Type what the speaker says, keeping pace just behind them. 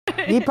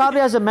He probably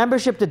has a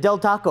membership to Del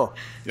Taco.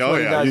 Oh,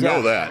 yeah, you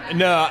know that.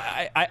 No,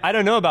 I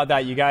don't know about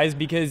that, you guys,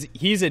 because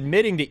he's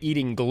admitting to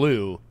eating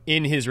glue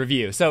in his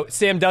review. So,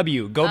 Sam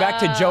W., go back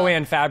to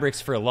Joanne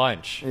Fabrics for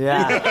lunch.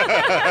 Yeah.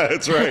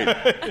 That's right.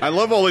 I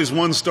love all these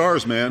 1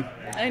 stars, man.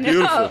 I know.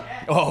 Beautiful.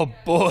 Oh,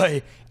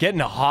 boy. Getting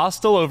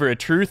hostile over a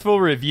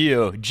truthful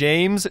review.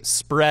 James,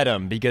 spread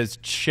 'em, because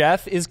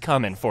Chef is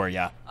coming for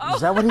you. Oh.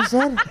 Is that what he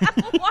said?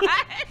 What?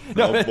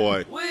 Oh,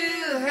 boy.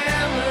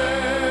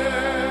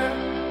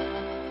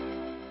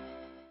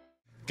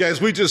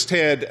 Guys, we just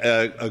had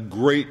a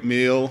great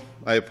meal,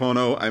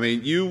 Iapono. I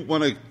mean, you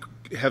want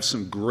to have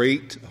some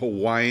great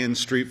Hawaiian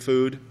street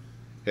food?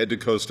 Head to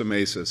Costa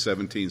Mesa,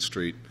 17th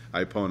Street,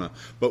 Iapono.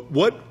 But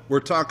what we're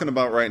talking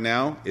about right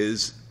now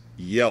is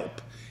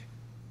Yelp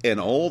and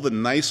all the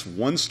nice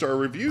 1-star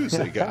reviews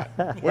they got.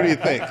 What do you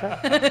think?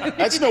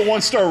 That's no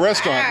 1-star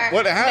restaurant.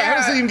 How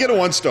does it even get a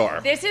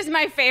 1-star? This is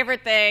my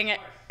favorite thing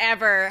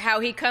ever, how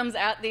he comes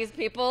at these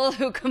people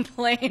who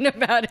complain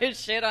about his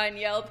shit on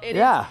Yelp. It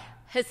is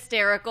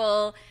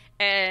hysterical,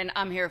 and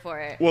I'm here for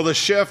it. Well, the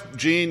chef,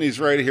 Gene, he's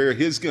right here.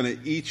 He's going to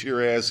eat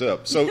your ass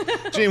up. So,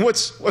 Gene,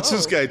 what's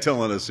this guy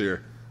telling us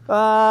here?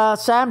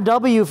 Sam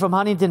W. from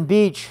Huntington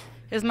Beach.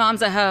 His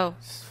mom's a hoe.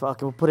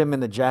 Fucking, we'll put him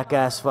in the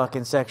jackass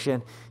fucking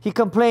section. He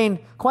complained,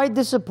 quite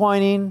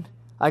disappointing.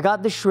 I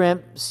got the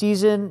shrimp,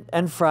 seasoned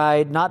and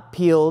fried, not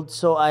peeled,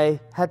 so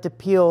I had to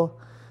peel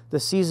the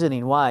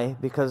seasoning. Why?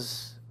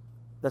 Because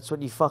that's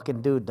what you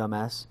fucking do,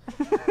 dumbass.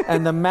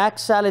 And the mac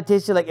salad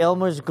tasted like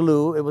Elmer's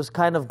glue. It was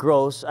kind of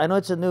gross. I know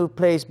it's a new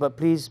place, but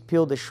please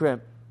peel the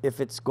shrimp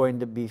if it's going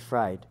to be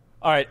fried.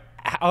 All right.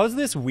 How's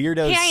this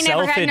weirdo He ain't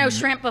never had no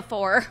shrimp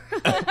before.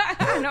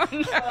 I don't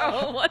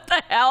know. What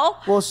the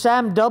hell? Well,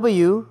 Sam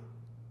W.,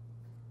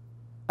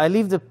 I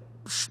leave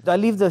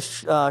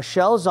the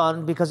shells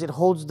on because it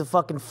holds the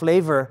fucking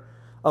flavor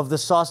of the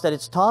sauce that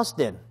it's tossed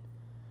in.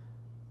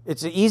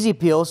 It's an easy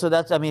peel, so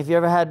that's, I mean, if you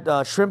ever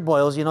had shrimp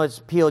boils, you know it's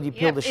peeled, you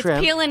peel the shrimp.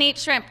 It's peel and eat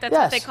shrimp. That's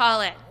what they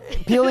call it.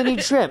 Peel and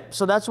eat shrimp.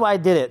 So that's why I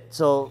did it.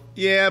 So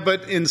yeah,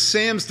 but in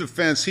Sam's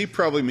defense, he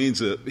probably means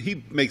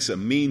he makes a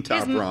mean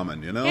top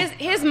ramen, you know?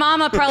 His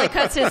mama probably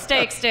cuts his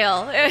steak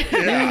still.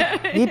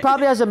 He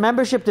probably has a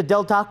membership to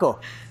Del Taco.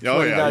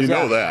 Oh, yeah, you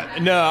know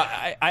that. No,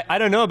 I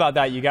don't know about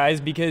that, you guguys,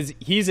 because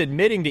he's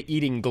admitting to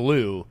eating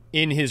glue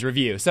in his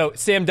review. So,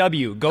 Sam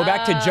W., go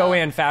back to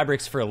Joanne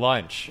Fabrics for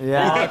lunch.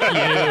 Yeah. Fuck you.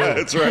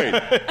 That's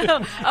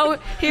right. Oh,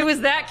 he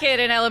was that kid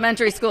in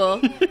elementary school.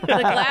 The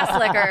glass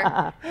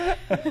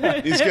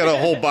liquor. He's got a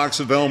whole box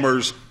of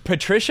Elmer's.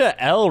 Patricia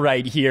L.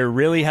 right here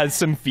really has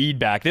some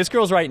feedback. This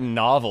girl's writing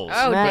novels.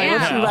 Oh, Man,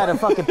 damn. she write a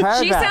fucking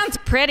paragraph. She sounds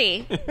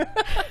pretty.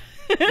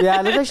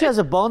 Yeah, looks like she has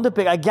a bone to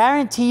pick. I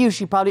guarantee you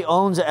she probably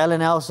owns an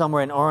L&L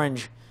somewhere in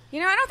Orange. You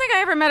know, I don't think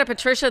I ever met a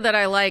Patricia that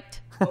I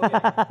liked.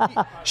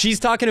 She's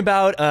talking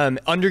about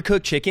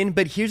undercooked chicken,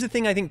 but here's the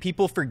thing I think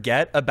people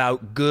forget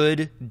about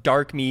good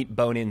dark meat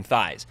bone-in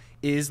thighs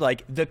is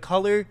like the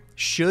color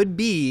should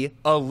be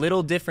a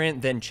little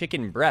different than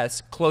chicken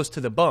breasts close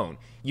to the bone.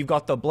 You've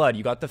got the blood,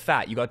 you got the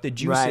fat, you got the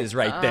juices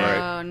right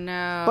there. Oh,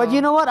 no. But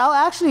you know what? I'll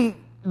actually,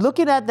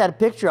 looking at that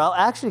picture, I'll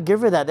actually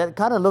give her that. That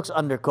kind of looks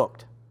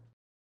undercooked.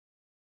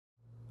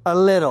 A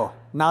little.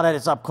 Now that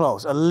it's up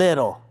close. A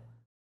little.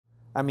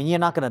 I mean, you're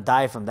not going to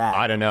die from that.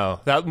 I don't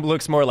know. That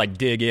looks more like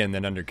dig in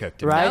than undercooked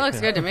to me. Right? That looks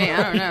good to me.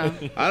 I don't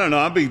know. I don't know.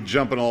 I'd be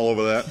jumping all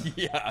over that.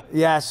 Yeah.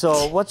 Yeah,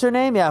 so what's her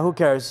name? Yeah, who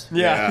cares?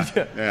 Yeah.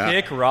 Yeah.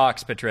 Kick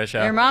rocks,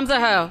 Patricia. Your mom's a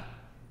hoe.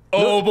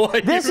 Oh,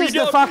 boy. This here we is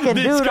go. the fucking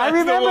This dude. I guy's the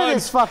remember one.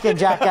 this fucking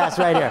jackass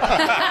right here.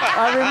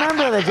 I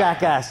remember the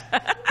jackass.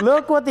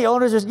 Look what the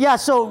owners are. Yeah,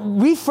 so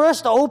we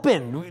first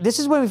opened. This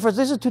is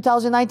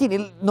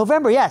 2019.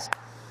 November, yes.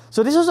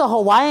 So this was a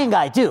Hawaiian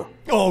guy, too.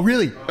 Oh,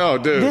 really? Oh,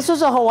 dude. This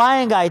was a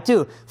Hawaiian guy,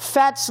 too.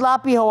 Fat,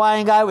 sloppy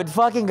Hawaiian guy with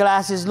fucking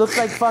glasses. Looks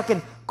like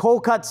fucking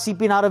cold cut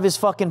seeping out of his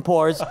fucking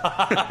pores.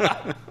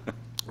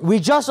 We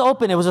just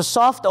opened. It was a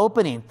soft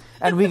opening.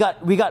 And we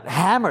got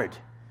hammered.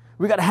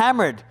 We got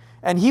hammered.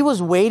 And he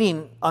was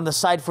waiting on the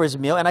side for his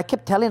meal. And I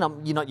kept telling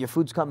him, you know, your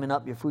food's coming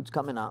up. Your food's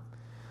coming up.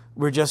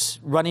 We're just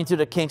running through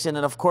the kinks. And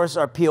then, of course,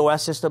 our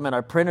POS system and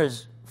our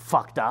printers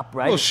fucked up,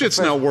 right? Well, shit's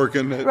not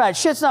working. Right,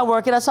 shit's not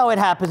working. That's how it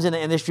happens in the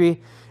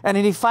industry. And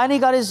then he finally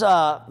got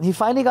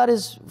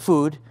his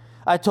food.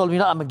 I told him, you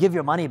know, I'm gonna give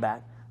your money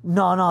back.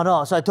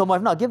 No. So I told my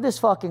wife, no, give this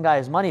fucking guy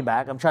his money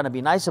back. I'm trying to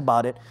be nice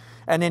about it.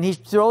 And then he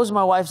throws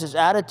my wife this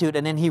attitude,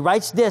 and then he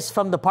writes this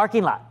from the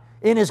parking lot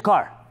in his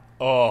car.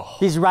 Oh.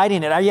 He's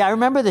writing it. Yeah, I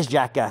remember this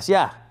jackass.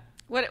 Yeah.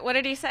 What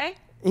did he say?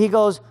 He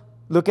goes,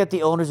 look at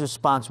the owner's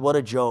response. What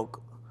a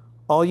joke.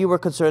 All you were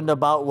concerned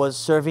about was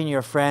serving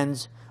your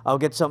friends. I'll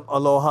get some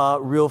aloha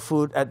real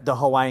food at the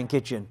Hawaiian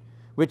Kitchen,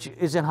 which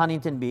is in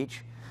Huntington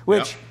Beach,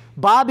 which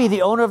Bobby,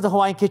 the owner of the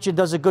Hawaiian Kitchen,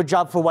 does a good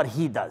job for what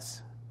he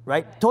does,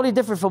 right? Totally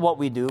different from what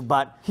we do,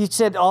 but he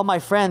said, all my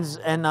friends,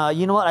 and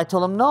you know what? I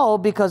told him, no,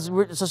 because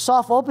it's a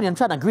soft opening. I'm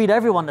trying to greet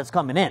everyone that's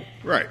coming in.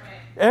 Right.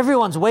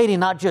 Everyone's waiting,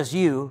 not just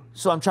you,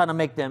 so I'm trying to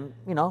make them,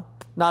 you know,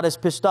 not as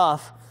pissed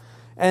off.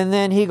 And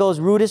then he goes,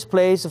 rudest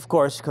place, of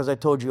course, because I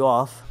told you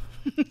off.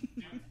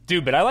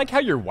 Dude, but I like how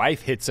your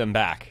wife hits him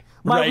back.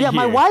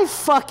 My wife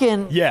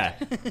fucking... Yeah.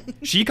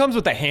 She comes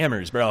with the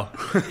hammers, bro.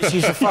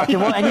 She's a fucking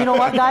woman. And you know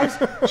what,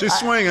 guys? She's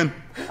swinging.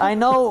 I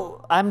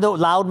know I'm the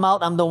loudmouth.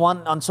 I'm the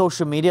one on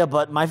social media,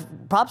 but my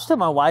props to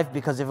my wife,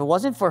 because if it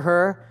wasn't for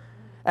her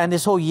and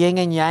this whole yin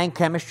and yang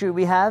chemistry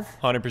we have...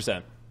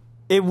 100%.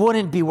 It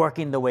wouldn't be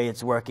working the way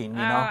it's working, you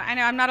know? I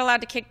know. I'm not allowed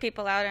to kick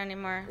people out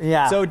anymore.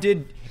 Yeah. So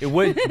did your...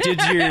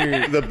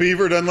 The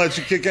beaver doesn't let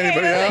you kick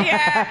anybody out?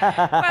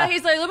 Yeah. Well,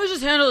 he's like, let me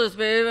just handle this,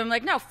 babe. I'm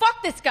like, no,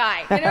 fuck this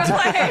guy. You know,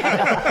 like,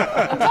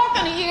 I'm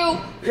talking to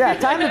you. Yeah,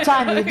 time to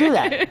time you do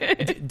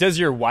that. Does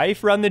your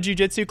wife run the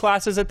jiu-jitsu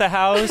classes at the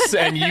house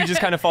and you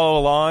just kind of follow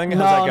along?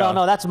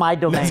 No, that's my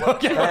domain.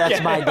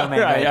 That's my domain.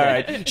 All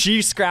right.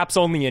 She scraps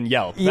only in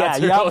Yelp. Yeah,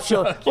 Yelp.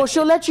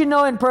 She'll let you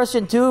know in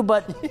person too,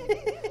 but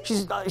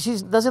she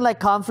doesn't like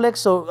conflict,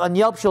 so on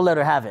Yelp she'll let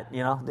her have it,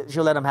 you know?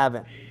 She'll let him have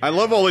it. I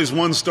love all these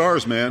 1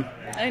 stars, man.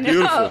 I know.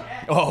 Beautiful.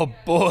 Oh,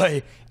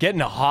 boy.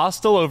 Getting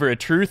hostile over a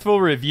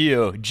truthful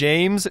review.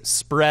 James,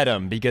 spread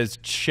them, because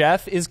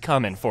Chef is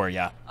coming for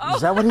you.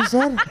 Is that what he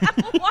said?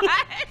 What?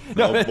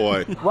 Oh,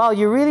 boy. Well,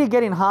 you're really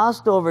getting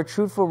hostile over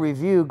truthful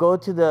review. Go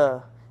to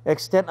the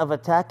extent of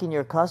attacking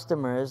your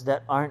customers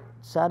that aren't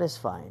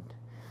satisfied.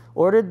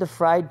 Ordered the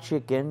fried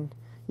chicken.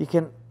 You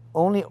can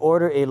only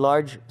order a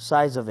large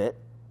size of it.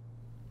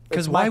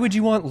 Because why would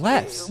you want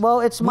less? Well,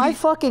 it's my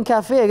fucking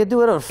cafe. I can do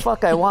whatever the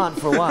fuck I want,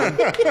 for one.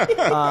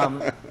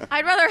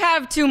 I'd rather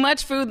have too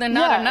much food than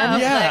not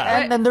enough.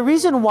 And the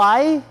reason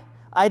why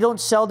I don't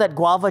sell that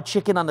guava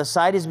chicken on the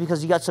side is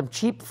because you got some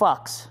cheap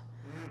fucks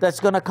that's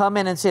going to come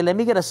in and say, let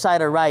me get a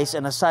side of rice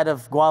and a side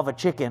of guava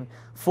chicken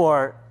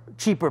for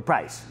cheaper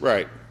price.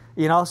 Right.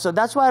 You know, so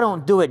that's why I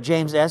don't do it,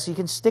 James S. You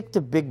can stick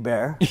to Big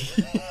Bear.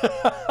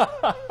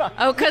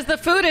 Oh, because the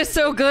food is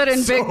so good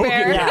in Big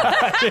Bear.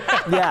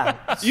 Yeah.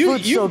 You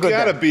so good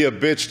gotta there. be a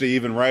bitch to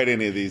even write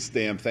any of these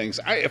damn things.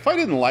 If I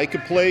didn't like a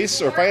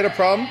place or if I had a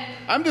problem,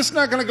 I'm just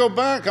not gonna go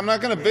back. I'm not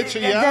gonna bitch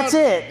you out. That's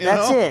it. you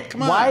That's know? it.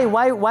 Come on.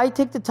 Why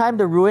take the time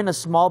to ruin a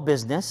small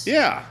business?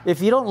 Yeah.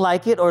 If you don't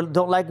like it or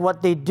don't like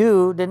what they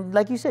do, then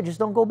like you said, just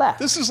don't go back.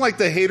 This is like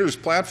the haters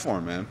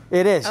platform, man.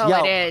 It is. Oh,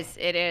 Yelp.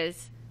 it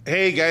is.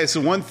 Hey guys,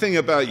 the one thing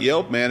about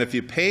Yelp, man, if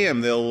you pay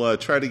them, they'll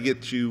try to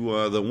get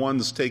you the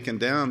ones taken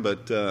down,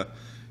 but the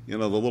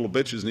little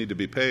bitches need to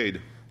be paid.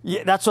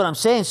 Yeah, that's what I'm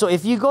saying. So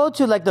if you go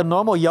to like the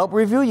normal Yelp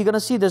review, you're gonna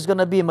see there's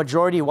gonna be a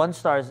majority 1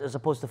 stars as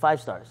opposed to 5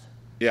 stars.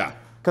 Yeah.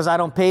 Because I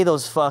don't pay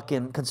those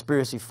fucking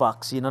conspiracy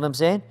fucks. You know what I'm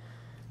saying?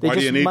 They Why do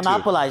just you need to?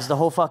 monopolize the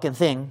whole fucking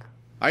thing.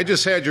 I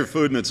just had your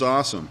food and it's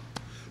awesome.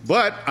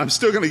 But I'm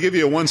still going to give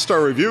you a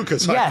 1-star review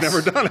because I've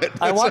never done it.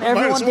 I want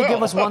everyone to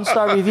give us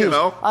 1-star reviews. You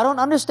know? I don't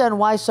understand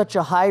why such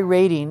a high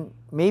rating.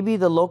 Maybe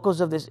the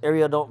locals of this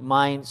area don't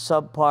mind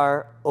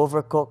subpar,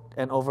 overcooked,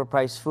 and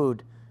overpriced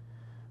food.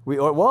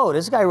 Whoa,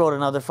 this guy wrote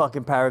another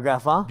fucking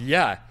paragraph, huh?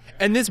 Yeah.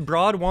 And this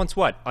broad wants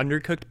what?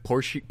 Undercooked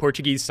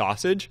Portuguese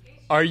sausage?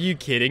 Are you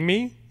kidding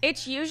me?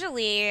 It's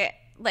usually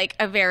like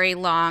a very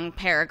long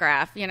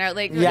paragraph, you know,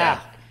 like Yeah.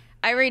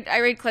 I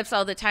read clips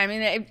all the time,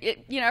 and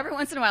every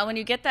once in a while when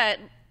you get that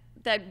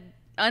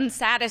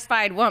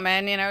unsatisfied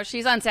woman, you know,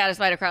 she's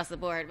unsatisfied across the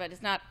board, but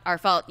it's not our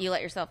fault. You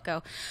let yourself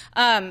go.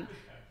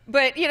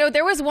 But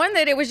there was one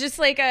that it was just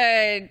like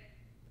a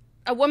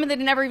woman that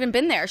had never even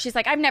been there. She's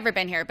like, I've never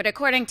been here, but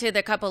according to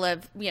the couple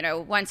of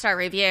 1-star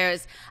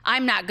reviews,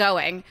 I'm not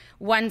going.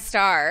 1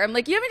 star. I'm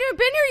like, you haven't even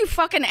been here, you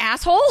fucking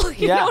asshole.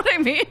 You know what I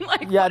mean?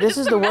 Like, yeah, this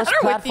is the worst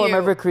platform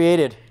ever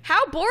created.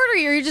 How bored are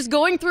you? You're just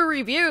going through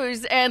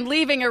reviews and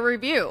leaving a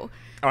review.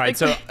 All right,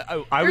 so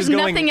I was there's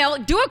going... nothing else.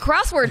 Do a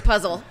crossword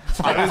puzzle.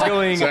 I was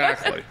going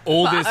Exactly.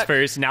 oldest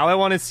first. Now I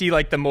want to see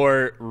like the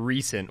more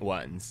recent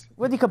ones.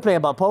 What do you complain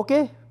about, poke?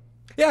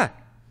 Yeah.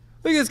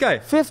 Look at this guy.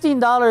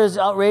 $15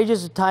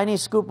 outrageous, a tiny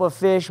scoop of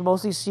fish,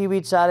 mostly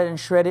seaweed salad and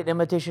shredded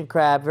imitation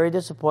crab. Very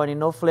disappointing,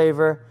 no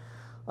flavor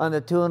on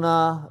the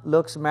tuna.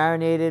 Looks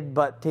marinated,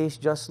 but tastes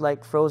just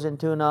like frozen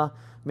tuna.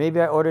 Maybe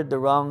I ordered the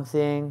wrong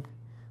thing.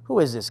 Who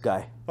is this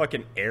guy?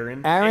 Fucking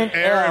Aaron. Aaron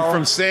L.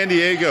 from San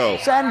Diego.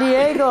 San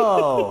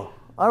Diego.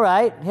 All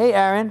right. Hey,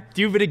 Aaron.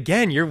 Dude, but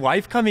again, your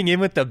wife coming in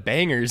with the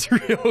bangers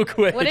real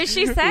quick. What did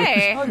she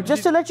say?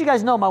 Just to let you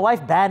guys know, my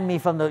wife banned me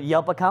from the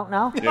Yelp account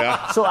now.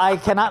 Yeah. So I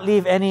cannot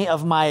leave any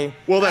of my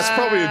Well, that's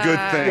probably a good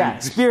thing.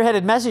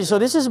 spearheaded messages. So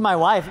this is my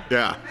wife.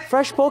 Yeah.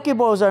 Fresh poke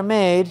bowls are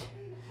made.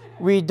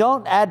 We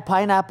don't add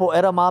pineapple,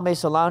 edamame,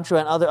 cilantro,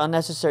 and other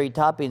unnecessary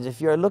toppings.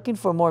 If you're looking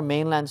for more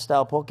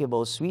mainland-style poke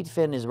bowls, Sweet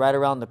Fin is right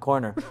around the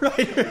corner. By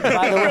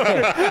the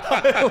way,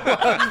 I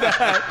love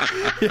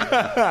that.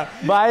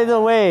 Yeah. by the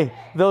way,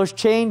 those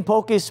chain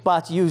poke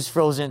spots use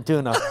frozen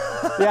tuna.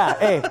 Yeah,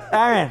 hey,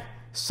 Aaron,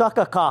 suck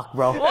a cock,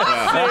 bro.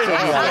 That's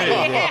what you gotta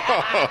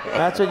do.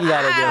 That's what you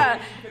gotta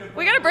do.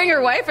 We gotta bring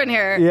your wife in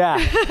here. Yeah.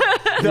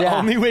 The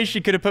only way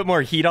she could have put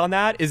more heat on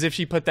that is if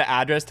she put the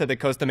address to the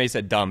Costa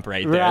Mesa dump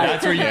right there. Right.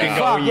 That's where you can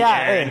go Fuck eat yeah,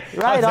 Aaron. hey,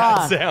 right How's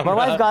that on. sound, My bro?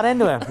 wife got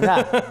into him.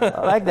 Yeah,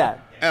 I like that.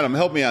 Adam,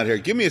 help me out here.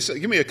 Give me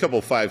a couple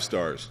 5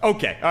 stars.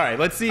 Okay, all right.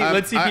 Let's see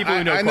people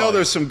who know. I know quality.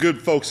 there's some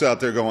good folks out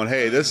there going,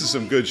 hey, this is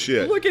some good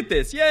shit. Look at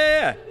this.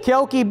 Yeah.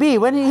 Kyoki B.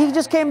 When he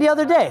just came the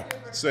other day.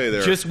 Say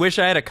there. Just wish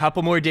I had a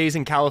couple more days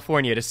in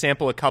California to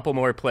sample a couple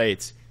more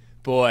plates.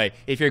 Boy,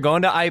 if you're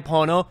going to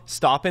Aipono,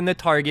 stop in the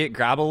Target,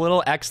 grab a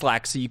little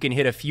X-Lax so you can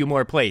hit a few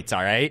more plates,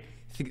 all right?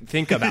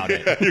 Think about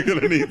it. You're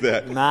going to need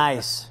that.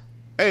 Nice.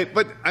 Hey,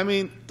 but I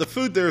mean, the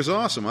food there is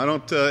awesome. I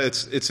don't.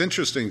 It's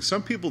interesting.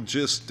 Some people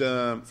just.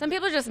 Some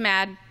people are just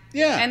mad.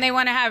 Yeah. And they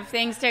want to have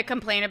things to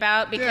complain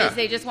about because Yeah.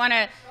 they just want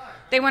to.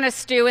 They want to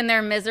stew in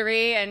their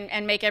misery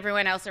and make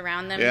everyone else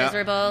around them Yeah.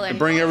 miserable and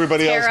bring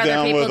everybody tear else other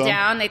down people with them.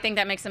 down. They think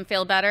that makes them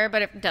feel better,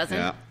 but it doesn't.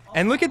 Yeah.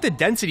 And look at the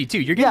density, too.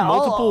 You're getting Yeah,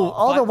 multiple...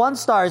 all the 1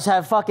 stars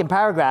have fucking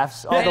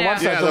paragraphs. All the Yeah. 1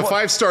 stars. Yeah, the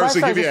 5 stars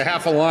will give you a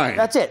half a line.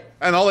 That's it.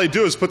 And all they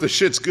do is put the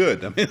shit's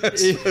good. I mean,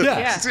 that's,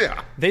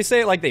 yeah. They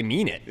say it like they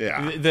mean it.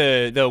 Yeah.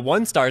 The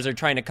 1 stars are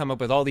trying to come up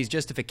with all these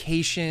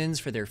justifications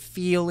for their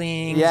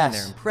feelings Yes. and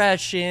their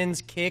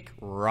impressions. Kick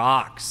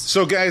rocks.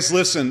 So, guys,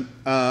 listen.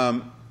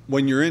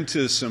 When you're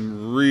into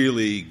some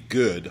really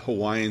good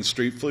Hawaiian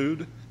street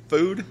food,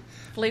 Flute.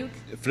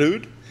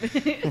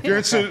 if you're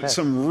into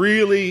some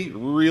really,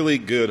 really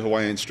good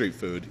Hawaiian street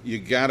food, you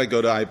got to go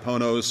to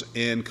Aipono's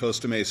in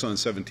Costa Mesa on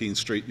 17th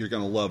Street. You're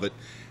going to love it.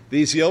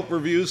 These Yelp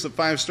reviews, the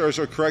 5 stars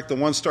are correct. The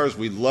 1 stars,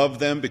 we love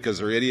them because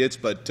they're idiots,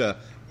 but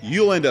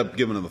you'll end up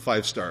giving them a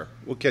 5 star.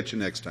 We'll catch you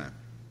next time.